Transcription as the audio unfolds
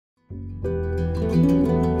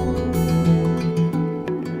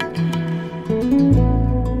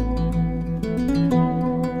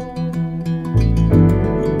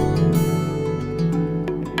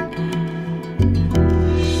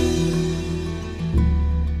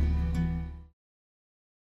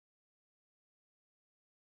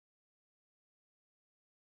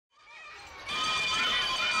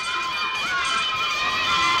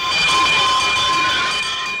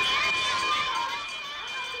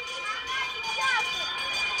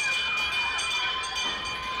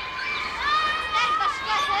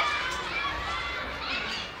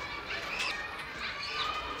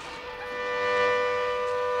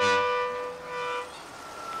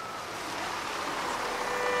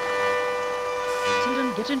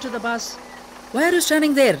Get into the bus. Why are you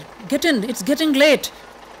standing there? Get in. It's getting late.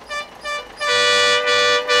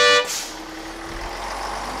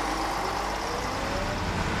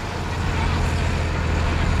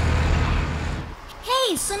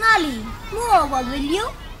 Hey, Sonali, move over, will you?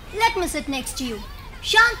 Let me sit next to you.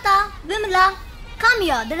 Shanta, Vimla, come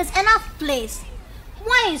here. There is enough place.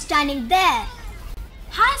 Why are you standing there?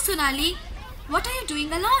 Hi, Sonali. What are you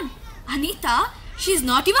doing alone? Anita, she's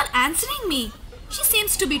not even answering me. She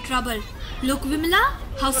seems to be troubled. Look, Vimla,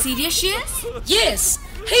 how serious she is. Yes.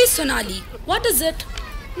 Hey, Sonali, what is it?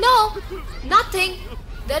 No, nothing.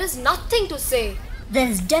 There is nothing to say. There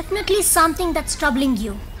is definitely something that's troubling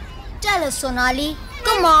you. Tell us, Sonali.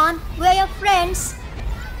 Come on, we're your friends.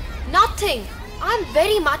 Nothing. I'm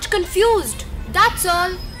very much confused. That's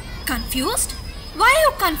all. Confused? Why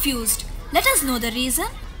are you confused? Let us know the reason.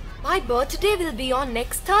 My birthday will be on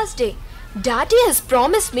next Thursday. Daddy has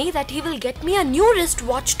promised me that he will get me a new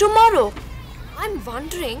wristwatch tomorrow. I'm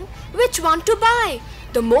wondering which one to buy.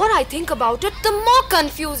 The more I think about it, the more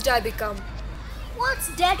confused I become. What's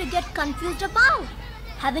there to get confused about?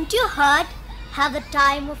 Haven't you heard? Have the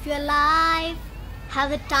time of your life.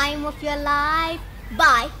 Have the time of your life.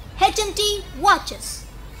 Buy H&T watches.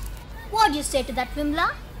 What do you say to that,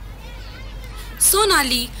 Vimla?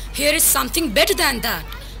 Sonali, here is something better than that.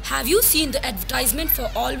 Have you seen the advertisement for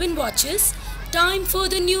Allwyn watches? Time for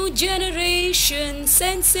the new generation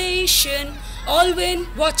sensation, Allwyn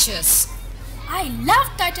watches. I love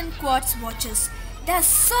Titan Quartz watches. They're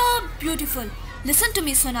so beautiful. Listen to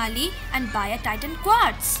me, Sonali, and buy a Titan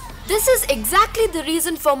Quartz. This is exactly the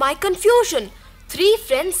reason for my confusion. 3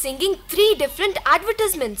 friends singing 3 different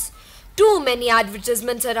advertisements. Too many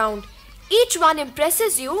advertisements around. Each one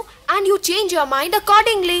impresses you and you change your mind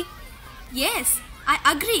accordingly. Yes, I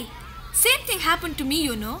agree. Same thing happened to me,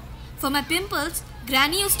 you know. For my pimples,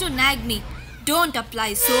 Granny used to nag me. Don't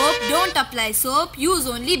apply soap, use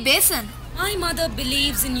only besan. My mother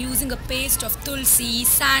believes in using a paste of tulsi,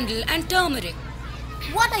 sandal and turmeric.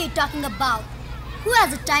 What are you talking about? Who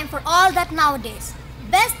has the time for all that nowadays?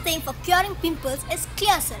 Best thing for curing pimples is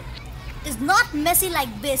clear silk. It's not messy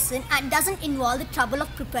like besan and doesn't involve the trouble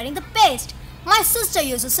of preparing the paste. My sister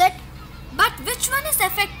uses it. But which one is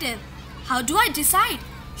effective? How do I decide?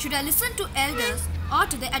 Should I listen to elders or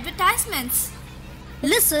to the advertisements?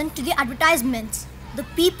 Listen to the advertisements. The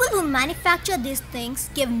people who manufacture these things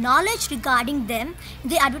give knowledge regarding them in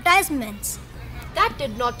the advertisements. That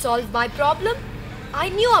did not solve my problem. I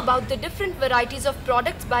knew about the different varieties of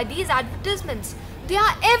products by these advertisements. They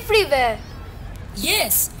are everywhere.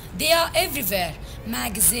 Yes, they are everywhere.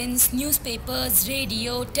 Magazines, newspapers,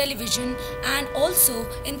 radio, television and also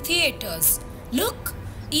in theaters. Look,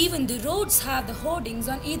 even the roads have the hoardings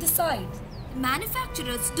on either side.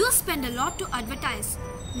 Manufacturers do spend a lot to advertise.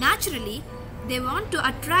 Naturally, they want to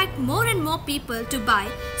attract more and more people to buy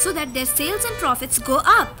so that their sales and profits go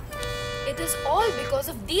up. It is all because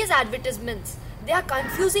of these advertisements. They are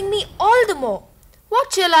confusing me all the more.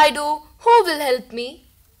 What shall I do? Who will help me?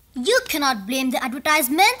 You cannot blame the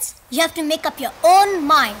advertisements. You have to make up your own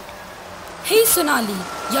mind. Hey Sonali,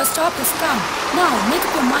 your stop has come. Now make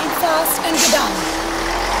up your mind fast and get down.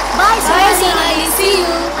 Bye, Sonali. See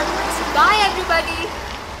you. Bye, everybody.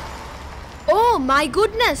 Oh my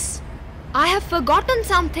goodness. I have forgotten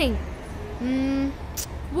something.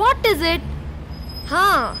 What is it?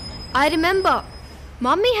 I remember.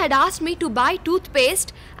 Mummy had asked me to buy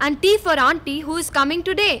toothpaste and tea for Auntie who is coming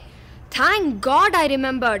today. Thank God I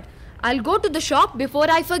remembered. I'll go to the shop before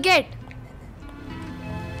I forget.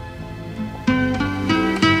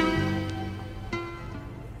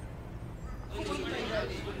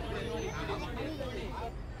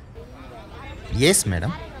 Yes,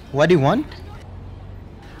 madam. What do you want?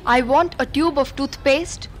 I want a tube of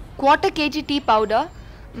toothpaste, quarter kg tea powder,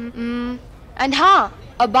 and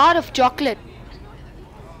a bar of chocolate.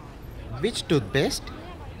 Which toothpaste?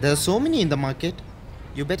 There are so many in the market.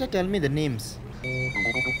 You better tell me the names. I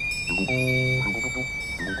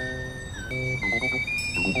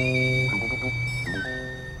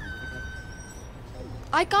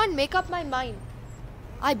can't make up my mind.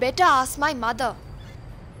 I better ask my mother.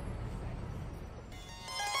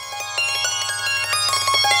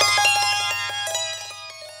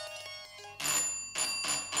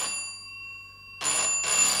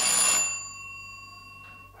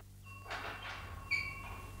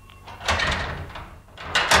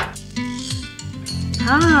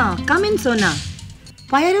 Come in, Sona.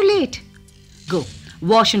 Why are you late? Go,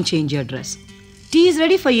 wash and change your dress. Tea is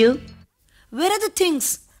ready for you. Where are the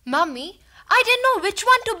things? Mummy, I didn't know which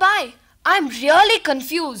one to buy. I'm really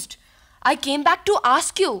confused. I came back to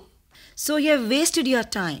ask you. So you have wasted your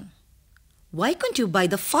time. Why couldn't you buy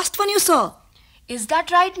the first one you saw? Is that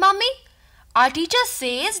right, Mummy? Our teacher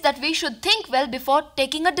says that we should think well before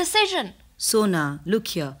taking a decision. Sona, look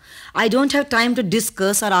here. I don't have time to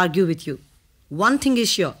discuss or argue with you. One thing is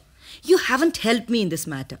sure. You haven't helped me in this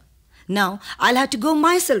matter. Now, I'll have to go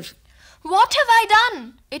myself. What have I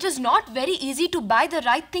done? It is not very easy to buy the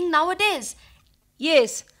right thing nowadays.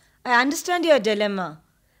 Yes, I understand your dilemma.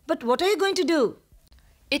 But what are you going to do?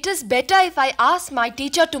 It is better if I ask my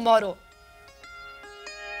teacher tomorrow.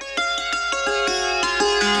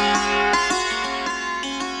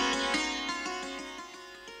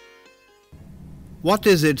 What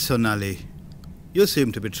is it, Sonali? You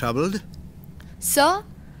seem to be troubled. Sir,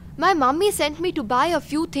 my mummy sent me to buy a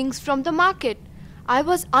few things from the market. I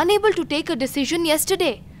was unable to take a decision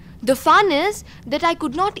yesterday. The fun is that I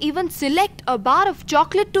could not even select a bar of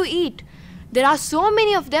chocolate to eat. There are so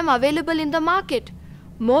many of them available in the market.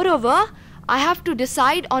 Moreover, I have to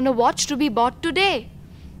decide on a watch to be bought today.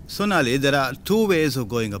 Sonali, there are two ways of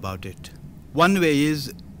going about it. One way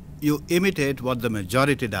is you imitate what the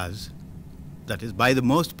majority does. That is, buy the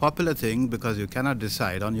most popular thing because you cannot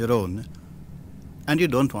decide on your own and you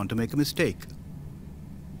don't want to make a mistake.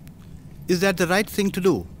 Is that the right thing to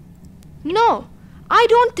do? No, I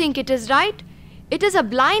don't think it is right. It is a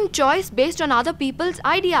blind choice based on other people's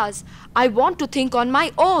ideas. I want to think on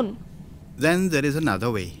my own. Then there is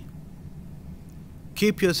another way.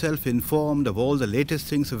 Keep yourself informed of all the latest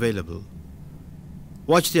things available.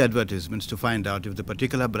 Watch the advertisements to find out if the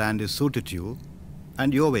particular brand is suited to you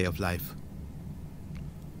and your way of life.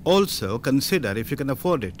 Also, consider if you can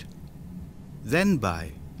afford it. Then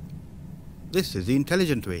buy. This is the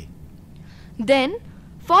intelligent way. Then,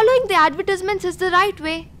 following the advertisements is the right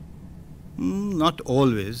way. Not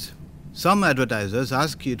always. Some advertisers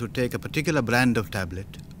ask you to take a particular brand of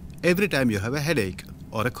tablet every time you have a headache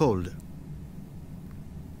or a cold.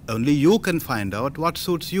 Only you can find out what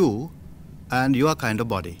suits you and your kind of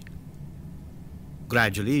body.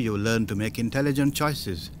 Gradually, you learn to make intelligent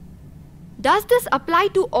choices. Does this apply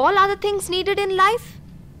to all other things needed in life?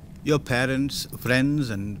 Your parents,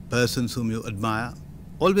 friends, and persons whom you admire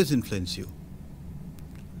always influence you.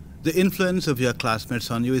 The influence of your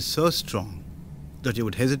classmates on you is so strong that you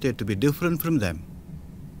would hesitate to be different from them.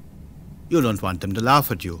 You don't want them to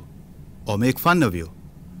laugh at you or make fun of you.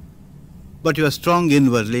 But you are strong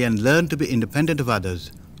inwardly and learn to be independent of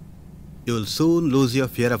others. You will soon lose your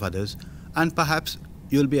fear of others and perhaps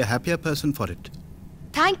you will be a happier person for it.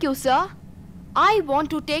 Thank you, sir. I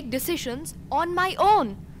want to take decisions on my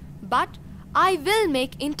own, but I will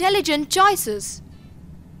make intelligent choices.